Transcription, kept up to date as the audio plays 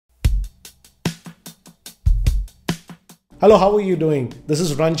Hello, how are you doing? This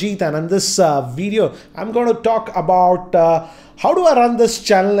is Ranjit, and in this video, I'm going to talk about how do I run this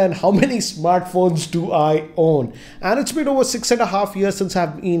channel and how many smartphones do I own. And it's been over 6.5 years since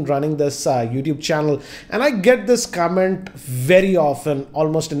I've been running this YouTube channel, and I get this comment very often,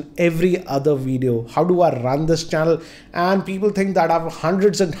 almost in every other video. How do I run this channel? And people think that I have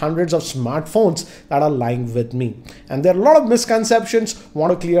hundreds and hundreds of smartphones that are lying with me. And there are a lot of misconceptions.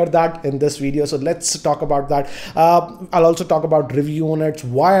 Want to clear that in this video. So let's talk about that. I'll also talk about review units,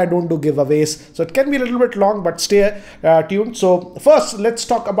 why I don't do giveaways. So it can be a little bit long, but stay tuned. So first, let's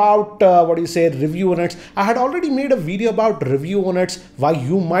talk about review units. I had already made a video about review units, why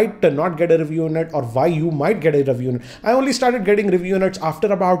you might not get a review unit or why you might get a review unit. I only started getting review units after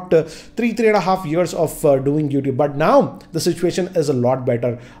about 3.5 years of doing YouTube. But now the situation is a lot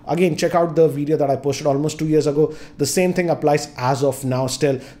better. Again, check out the video that I posted almost 2 years ago. The same thing applies as of now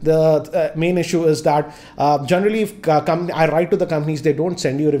still. The main issue is that generally if I write to the companies, they don't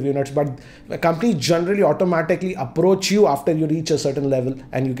send you review units, but companies generally automatically approach you after you reach a certain level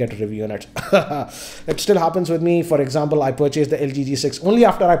and you get review units. It still happens with me. For example, I purchased the LG G6. Only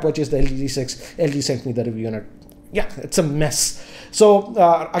after I purchased the LG G6, LG sent me the review unit. Yeah, it's a mess. So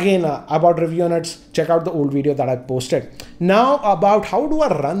again, about review units, check out the old video that I posted. Now about how do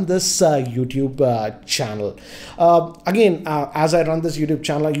I run this YouTube channel. Again, as I run this YouTube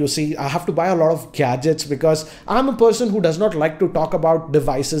channel, you see I have to buy a lot of gadgets because I'm a person who does not like to talk about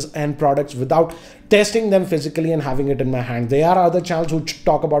devices and products without testing them physically and having it in my hand. There are other channels who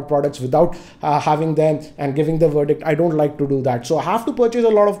talk about products without having them and giving the verdict. I don't like to do that. So I have to purchase a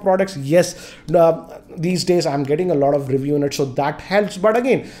lot of products. Yes, these days I'm getting a lot of review units, so that helps. But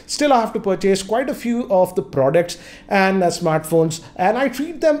again, still I have to purchase quite a few of the products and smartphones, and I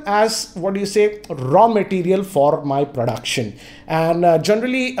treat them as raw material for my production. And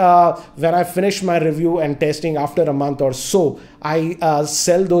generally when I finish my review and testing after a month or so, I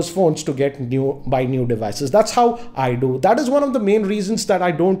sell those phones to get buy new devices. That's how I do. That is one of the main reasons that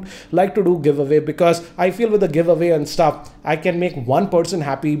I don't like to do giveaway, because I feel with the giveaway and stuff, I can make one person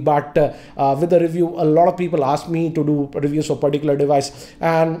happy, but with the review, a lot of people ask me to do reviews for a particular device,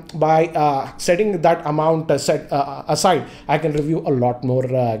 and by setting that amount aside, I can review a lot more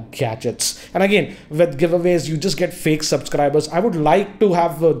gadgets. And again, with giveaways, you just get fake subscribers. I would like to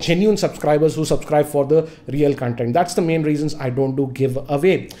have genuine subscribers who subscribe for the real content. That's the main reasons I don't do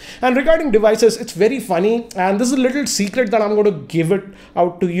giveaway. And regarding devices, it's very funny, and this is a little secret that I'm going to give it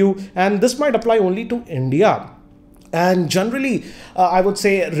out to you, and this might apply only to India. And generally, I would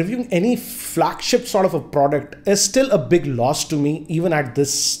say reviewing any flagship sort of a product is still a big loss to me, even at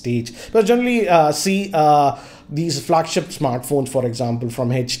this stage. But generally, these flagship smartphones, for example,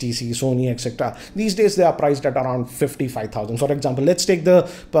 from HTC, Sony, etc. These days, they are priced at around 55,000. For example, let's take the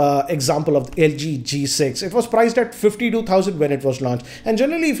example of the LG G6. It was priced at 52,000 when it was launched. And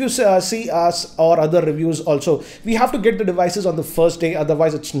generally, if you see us or other reviews also, we have to get the devices on the first day.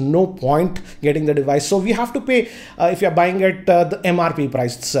 Otherwise, it's no point getting the device. So we have to pay if you're buying at the MRP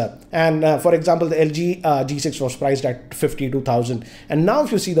price. And for example, the LG G6 was priced at 52,000. And now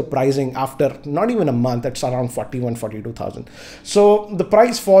if you see the pricing after not even a month, it's around 42,000. So the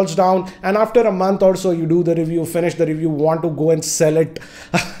price falls down, and after a month or so, you do the review, finish the review, want to go and sell it.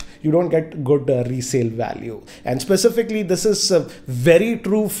 You don't get good resale value. And specifically, this is very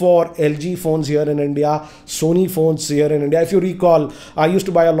true for LG phones here in India, Sony phones here in India. If you recall, I used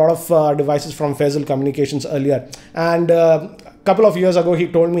to buy a lot of devices from Faisal Communications earlier, and couple of years ago, he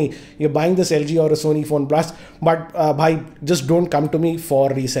told me, you're buying this LG or a Sony phone plus, but bhai, just don't come to me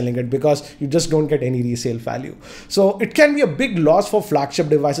for reselling it, because you just don't get any resale value. So it can be a big loss for flagship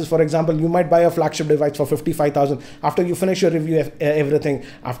devices. For example, you might buy a flagship device for 55,000. After you finish your review, everything,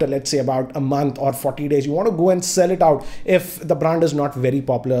 after let's say about a month or 40 days, you want to go and sell it out if the brand is not very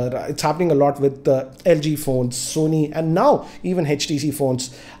popular. It's happening a lot with LG phones, Sony, and now even HTC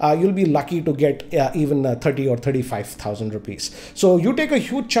phones. You'll be lucky to get even 30 or 35,000 rupees. So you take a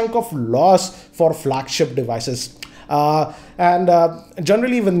huge chunk of loss for flagship devices.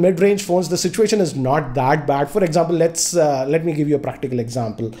 Generally with mid-range phones, the situation is not that bad. For example, let me give you a practical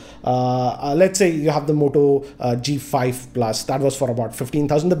example. Let's say you have the Moto G5 Plus. That was for about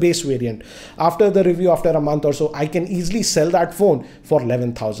 15,000, the base variant. After the review, after a month or so, I can easily sell that phone for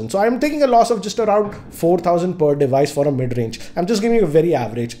 11,000. So I'm taking a loss of just around 4,000 per device for a mid-range. I'm just giving you a very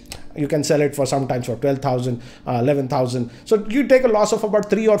average. you can sell it for sometimes for 12,000, 11,000. So you take a loss of about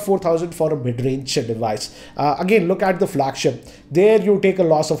 3 or 4,000 for a mid-range device. Again, look at the flagship. There you take a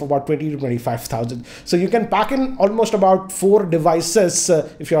loss of about 20 to 25,000. So you can pack in almost about 4 devices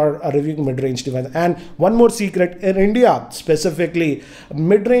if you are reviewing mid-range device. And one more secret, in India specifically,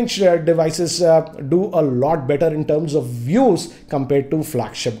 mid-range devices do a lot better in terms of views compared to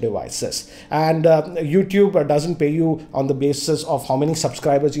flagship devices. And YouTube doesn't pay you on the basis of how many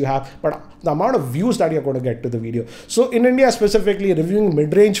subscribers you have, but the amount of views that you're going to get to the video. So in India specifically, reviewing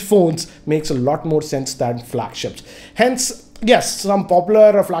mid-range phones makes a lot more sense than flagships. Hence, yes, some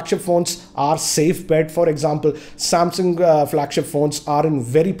popular flagship phones are safe bet. For example, Samsung flagship phones are in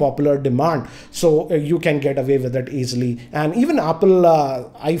very popular demand, so you can get away with it easily. And even Apple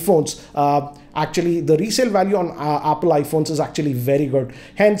iPhones, actually the resale value on Apple iPhones is actually very good.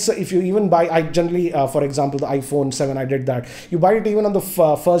 Hence, if you even buy, I generally, for example, the iPhone 7, I did that. You buy it even on the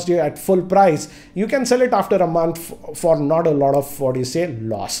first year at full price, you can sell it after a month for not a lot of, what do you say,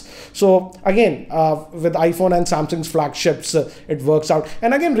 loss. So again, with iPhone and Samsung's flagships, it works out.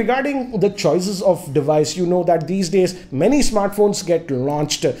 And again, regarding the choices of device, you know that these days many smartphones get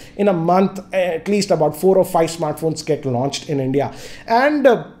launched in a month. At least about 4 or 5 smartphones get launched in India, and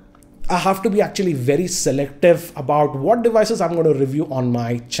I have to be actually very selective about what devices I'm going to review on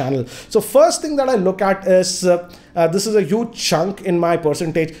my channel. So first thing that I look at is, this is a huge chunk in my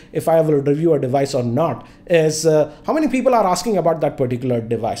percentage if I will review a device or not, is how many people are asking about that particular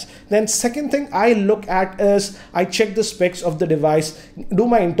device. Then second thing I look at is I check the specs of the device, do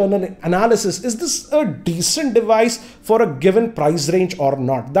my internal analysis. Is this a decent device for a given price range or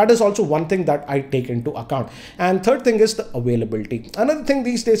not? That is also one thing that I take into account. And third thing is the availability. Another thing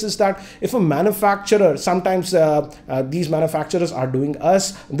these days is that if a manufacturer, sometimes these manufacturers are doing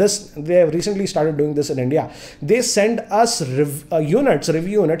us this, they have recently started doing this in India. They send us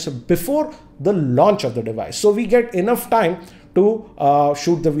review units before the launch of the device, so we get enough time to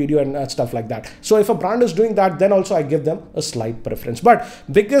shoot the video and stuff like that. So if a brand is doing that, then also I give them a slight preference. But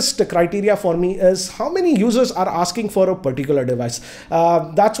biggest criteria for me is how many users are asking for a particular device.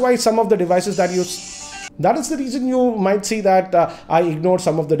 That's why some of the devices that you That is the reason you might see that I ignore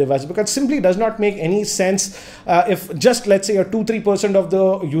some of the devices, because it simply does not make any sense if just, let's say, a 2-3% of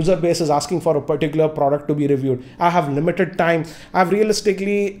the user base is asking for a particular product to be reviewed. I have limited time. I've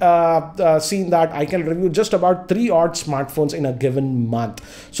realistically seen that I can review just about 3 odd smartphones in a given month.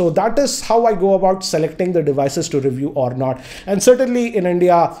 So that is how I go about selecting the devices to review or not. And certainly in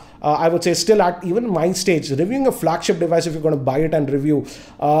India, I would say still at even my stage, reviewing a flagship device, if you're going to buy it and review,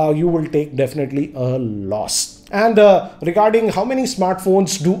 you will take definitely a loss. And regarding how many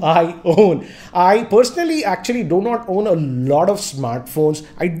smartphones do I own, I personally actually do not own a lot of smartphones.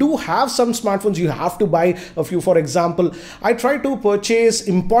 I do have some smartphones. You have to buy a few. For example, I try to purchase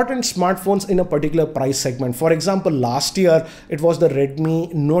important smartphones in a particular price segment. For example, last year it was the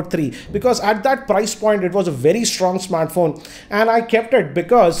Redmi Note 3, because at that price point it was a very strong smartphone, and I kept it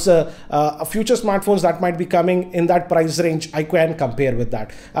because future smartphones that might be coming in that price range, I can compare with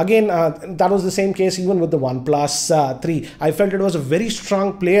that. Again, that was the same case even with the OnePlus 3. I felt it was a very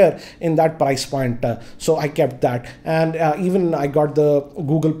strong player in that price point, so I kept that. And even I got the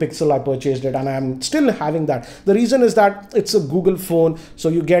Google Pixel, I purchased it, and I'm still having that. The reason is that it's a Google phone, so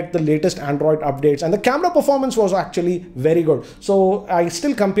you get the latest Android updates, and the camera performance was actually very good. So I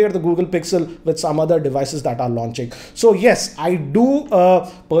still compare the Google Pixel with some other devices that are launching. So yes, I do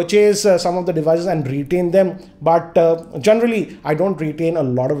purchase some of the devices and retain them, but generally I don't retain a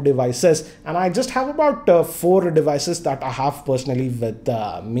lot of devices, and I just have about 4 devices that I have personally with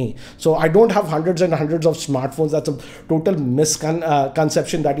me. So I don't have hundreds and hundreds of smartphones. That's a total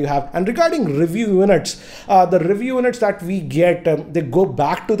misconception that you have. And regarding review units, the review units that we get, they go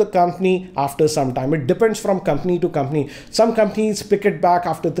back to the company after some time. It depends from company to company. Some companies pick it back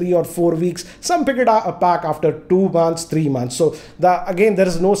after 3 or 4 weeks. Some pick it back after 2 months, 3 months. So again, there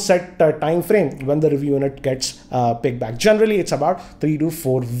is no set time frame when the review unit gets picked back. Generally, it's about 3 to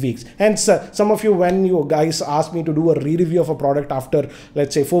 4 weeks. Hence, some of you, when you guys ask me to do a re-review of a product after,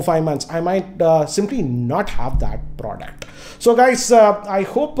 let's say, 4-5 months, I might simply not have that product. So guys, I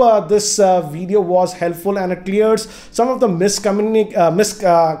hope this video was helpful and it clears some of the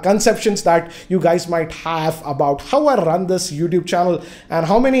misconceptions that you guys might have about how I run this YouTube channel and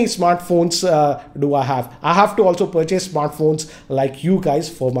how many smartphones do I have. I have to also purchase smartphones like you guys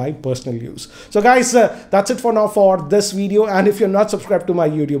for my personal use. So guys, that's it for now for this video. And if you're not subscribed to my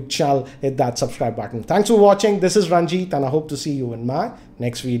YouTube channel, hit that subscribe button. Thanks for watching. This is Ranjit, and I hope to see you in my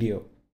next video.